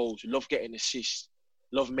scoring goals, love getting assists,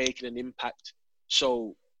 love making an impact.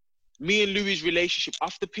 So me and Louis' relationship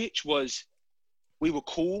off the pitch was, we were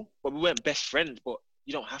cool, but we weren't best friends, but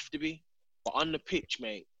you don't have to be. But on the pitch,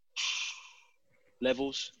 mate,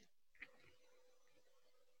 levels.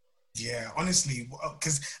 Yeah, honestly,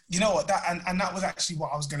 because you know what, that and that was actually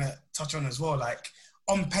what I was going to touch on as well. Like,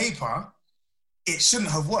 on paper, it shouldn't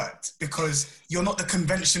have worked because you're not the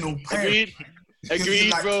conventional player.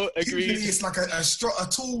 Agreed, like, bro. Agreed. It's like a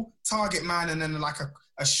tall target man and then like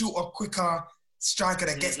a shorter, quicker striker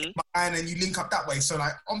that gets behind and you link up that way. So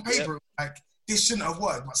like on paper, like this shouldn't have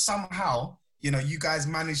worked, but somehow, you know, you guys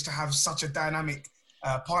managed to have such a dynamic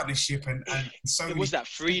partnership and so it was that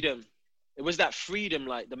freedom. It was that freedom.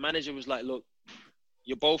 Like the manager was like, look,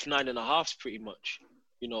 you're both 9.5s pretty much,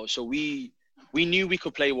 you know. So we knew we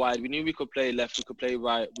could play wide. We knew we could play left. We could play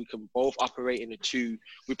right. We could both operate in a 2.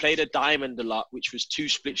 We played a diamond a lot, which was 2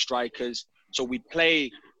 split strikers. So we'd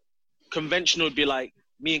play conventional, would be like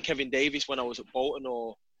me and Kevin Davis when I was at Bolton,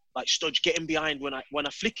 or like Studge getting behind when I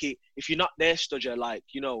flick it. If you're not there, Studge, like,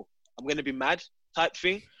 you know, I'm going to be mad type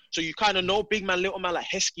thing. So you kind of know big man, little man, like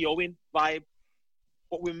Heskey Owen vibe.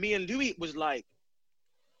 But with me and Louis, it was like,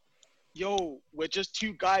 yo, we're just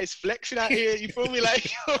 2 guys flexing out here. You feel me?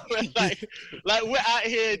 Like, yo, we're out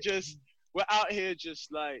here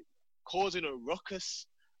just like causing a ruckus.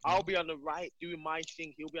 I'll be on the right doing my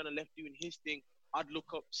thing. He'll be on the left doing his thing. I'd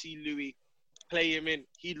look up, see Louis, play him in.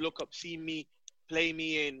 He'd look up, see me, play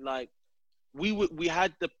me in. Like we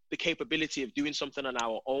had the capability of doing something on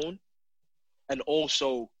our own, and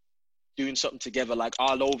also doing something together. Like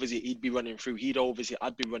I'll oversee it, he'd be running through. He'd oversee it,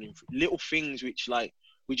 I'd be running through. Little things which like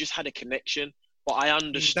we just had a connection. But I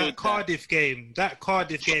understood that Cardiff game, back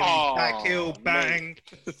heel, bang,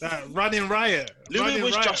 that running riot. Louis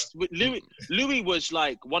was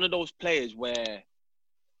like one of those players where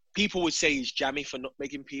people would say he's jammy for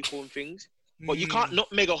nutmegging people and things, but you can't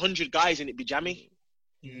nutmeg 100 guys and it be jammy.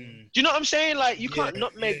 Do you know what I'm saying? Like you can't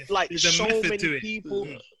nutmeg like so many people.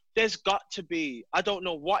 There's got to be. I don't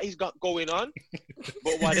know what he's got going on,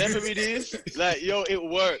 but whatever it is, like yo, it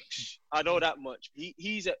works. I know that much.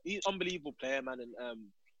 He's an unbelievable player, man, and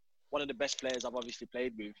one of the best players I've obviously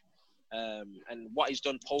played with. And what he's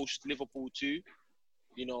done post Liverpool too,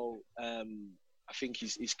 you know, I think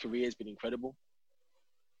his career has been incredible.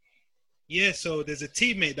 Yeah, so there's a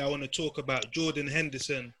teammate that I want to talk about, Jordan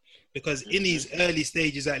Henderson, because in his early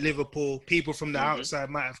stages at Liverpool, people from the outside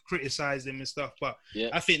might have criticised him and stuff, but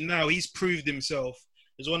I think now he's proved himself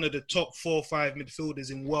as one of the top 4 or 5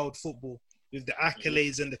 midfielders in world football with the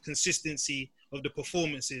accolades and the consistency of the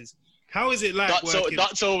performances. How is it like working?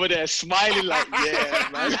 That's over there smiling like, yeah,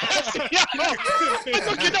 man. I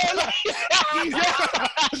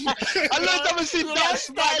learned to see that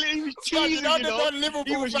smiling. He was cheesing, you know.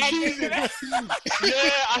 He was cheesing.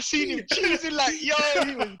 Yeah, I seen him cheesing like, yo,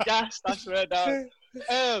 he was gassed. I swear down.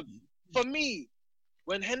 For me,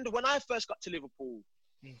 when I first got to Liverpool,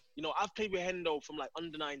 you know, I've played with Hendo from like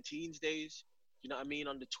under 19s days. You know what I mean?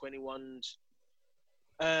 Under 21s.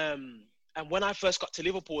 And when I first got to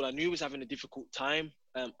Liverpool, I knew he was having a difficult time.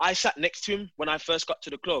 I sat next to him when I first got to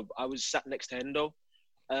the club. I was sat next to Hendo.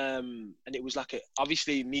 And it was like,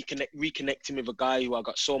 obviously, me reconnecting with a guy who I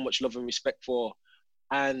got so much love and respect for.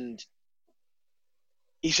 And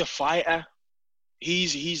he's a fighter.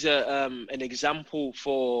 He's an example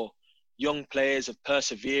for young players of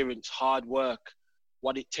perseverance, hard work,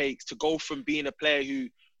 what it takes to go from being a player who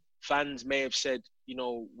fans may have said, you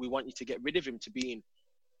know, we want you to get rid of him, to being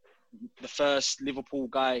the first Liverpool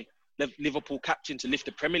captain to lift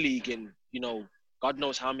the Premier League in, you know, God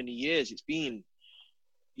knows how many years it's been,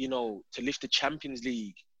 you know, to lift the Champions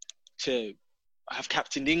League, to have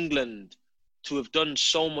captained England, to have done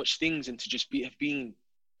so much things, and to just have been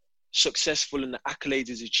successful in the accolades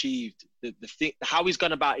he's achieved, how he's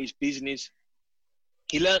gone about his business.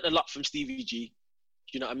 He learned a lot from Stevie G.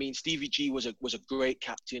 You know what I mean? Stevie G was a great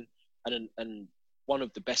captain and one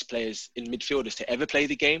of the best players in midfielders to ever play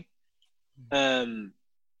the game. And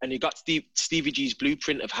he got Stevie G's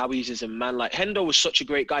blueprint of how he is as a man. Like Hendo was such a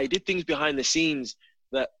great guy. He did things behind the scenes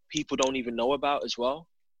that people don't even know about as well.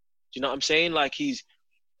 Do you know what I'm saying? Like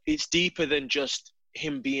it's deeper than just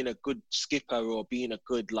him being a good skipper or being a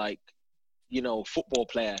good, like, you know, football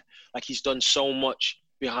player. Like he's done so much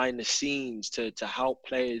behind the scenes to help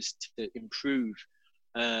players to improve.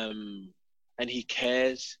 And he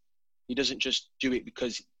cares. He doesn't just do it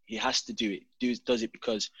because he has to do it. Does it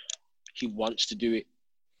because he wants to do it.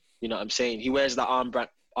 You know what I'm saying? He wears that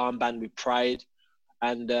armband with pride.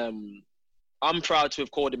 And I'm proud to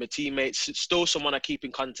have called him a teammate. Still someone I keep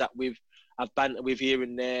in contact with. I've bantered with here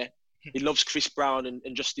and there. He loves Chris Brown and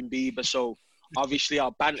Justin Bieber. So obviously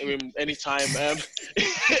I'll banter him anytime.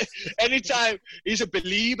 Anytime he's a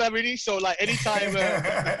believer, really. So like anytime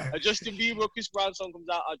a Justin Bieber or Chris Brown song comes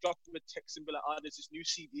out, I'll drop him a text and be like, there's this new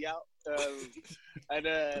CD out.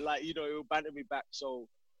 And like, you know, he'll banter me back. So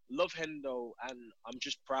love Hendo, and I'm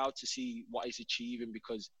just proud to see what he's achieving,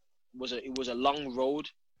 because it was a long road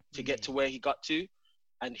to get to where he got to,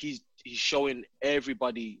 and he's showing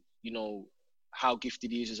everybody, you know, how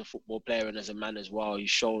gifted he is as a football player and as a man as well. He's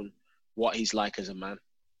shown what he's like as a man.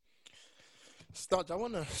 Studge, I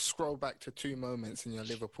want to scroll back to 2 moments in your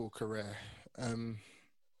Liverpool career.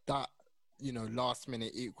 That, last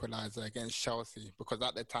minute equaliser against Chelsea, because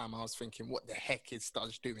at the time I was thinking, what the heck is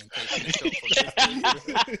Studge doing taking a shot from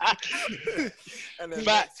 15? And then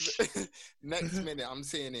next minute I'm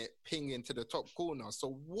seeing it ping into the top corner.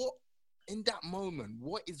 So what, in that moment,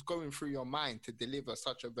 what is going through your mind to deliver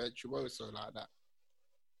such a virtuoso like that?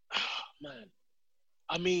 Man,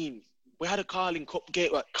 I mean, we had a Carling Cup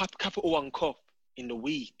game, Capital One Cup in the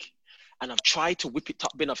week, and I've tried to whip it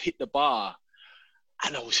top bin. I've hit the bar,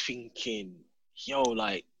 and I was thinking,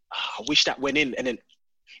 I wish that went in. And then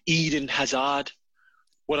Eden Hazard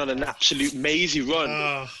went on an absolute mazy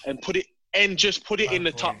run and put it in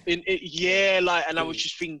the top. And I was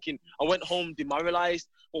just thinking, I went home demoralized.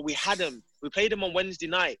 But we had them. We played them on Wednesday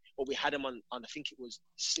night, but we had them on I think it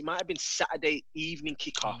might have been Saturday evening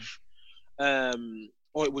kickoff.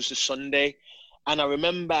 Or it was the Sunday. And I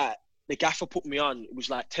remember the gaffer put me on. It was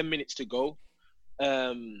like 10 minutes to go.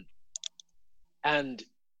 And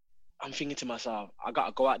I'm thinking to myself, I got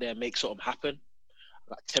to go out there and make something happen. I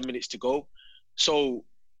got 10 minutes to go. So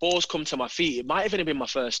balls come to my feet. It might have even been my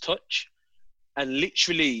first touch. And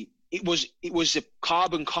literally, it was a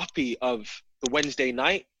carbon copy of the Wednesday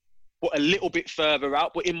night, but a little bit further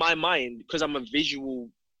out. But in my mind, because I'm a visual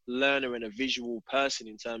learner and a visual person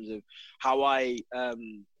in terms of how I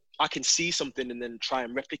can see something and then try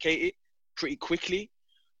and replicate it pretty quickly.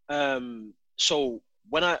 So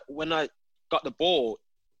when I got the ball,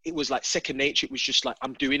 it was like second nature. It was just like,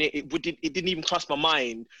 I'm doing it. It didn't even cross my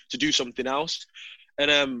mind to do something else.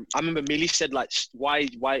 And I remember Millie said, like, why,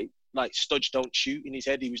 like, Studge, don't shoot. In his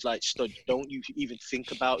head, he was like, Studge, don't you even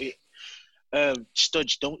think about it.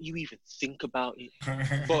 Studge, don't you even think about it.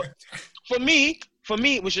 But for me,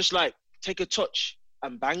 it was just like, take a touch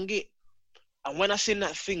and bang it. And when I seen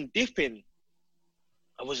that thing dipping,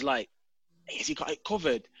 I was like, has he got it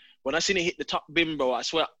covered? When I seen it hit the top bin, bro, I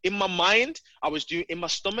swear, in my mind, in my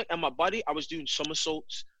stomach and my body, I was doing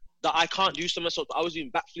somersaults that I can't do somersaults. I was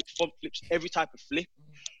doing backflips, front flips, every type of flip.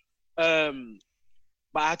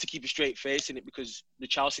 But I had to keep a straight face in it because the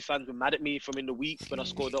Chelsea fans were mad at me from in the week when I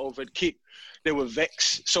scored the overhead kick. They were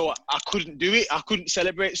vexed. So I couldn't do it. I couldn't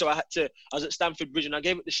celebrate. So I was at Stamford Bridge and I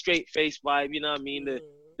gave it the straight face vibe, you know what I mean?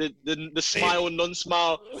 The smile,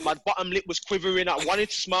 non-smile. My bottom lip was quivering. I wanted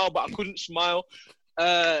to smile, but I couldn't smile.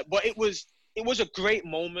 But it was a great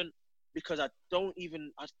moment because I don't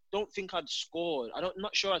think I'd scored. I'm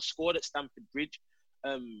not sure I'd scored at Stamford Bridge.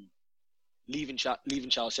 Leaving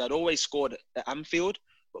Chelsea, I'd always scored at Anfield,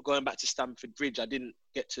 but going back to Stamford Bridge, I didn't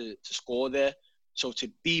get to score there. So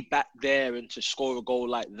to be back there and to score a goal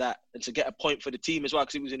like that, and to get a point for the team as well,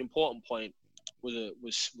 because it was an important point, was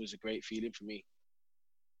a great feeling for me.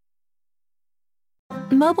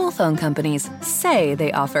 Mobile phone companies say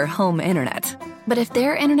they offer home internet. But if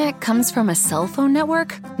their internet comes from a cell phone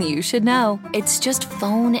network, you should know. It's just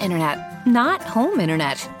phone internet, not home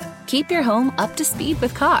internet. Keep your home up to speed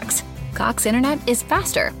with Cox. Cox Internet is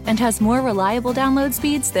faster and has more reliable download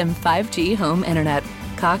speeds than 5G home internet.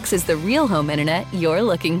 Cox is the real home internet you're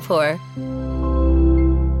looking for.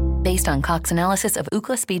 Based on Cox analysis of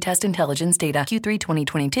Ookla speed test intelligence data Q3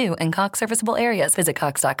 2022 and Cox serviceable areas, visit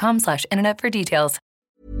cox.com/internet for details.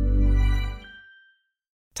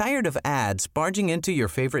 Tired of ads barging into your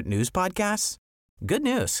favorite news podcasts? Good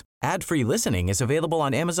news. Ad-free listening is available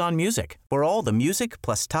on Amazon Music for all the music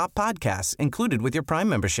plus top podcasts included with your Prime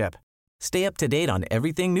membership. Stay up to date on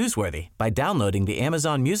everything newsworthy by downloading the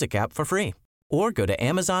Amazon Music app for free or go to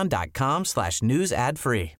amazon.com/news ad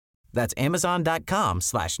free. That's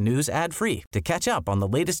amazon.com/news ad free to catch up on the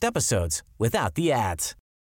latest episodes without the ads.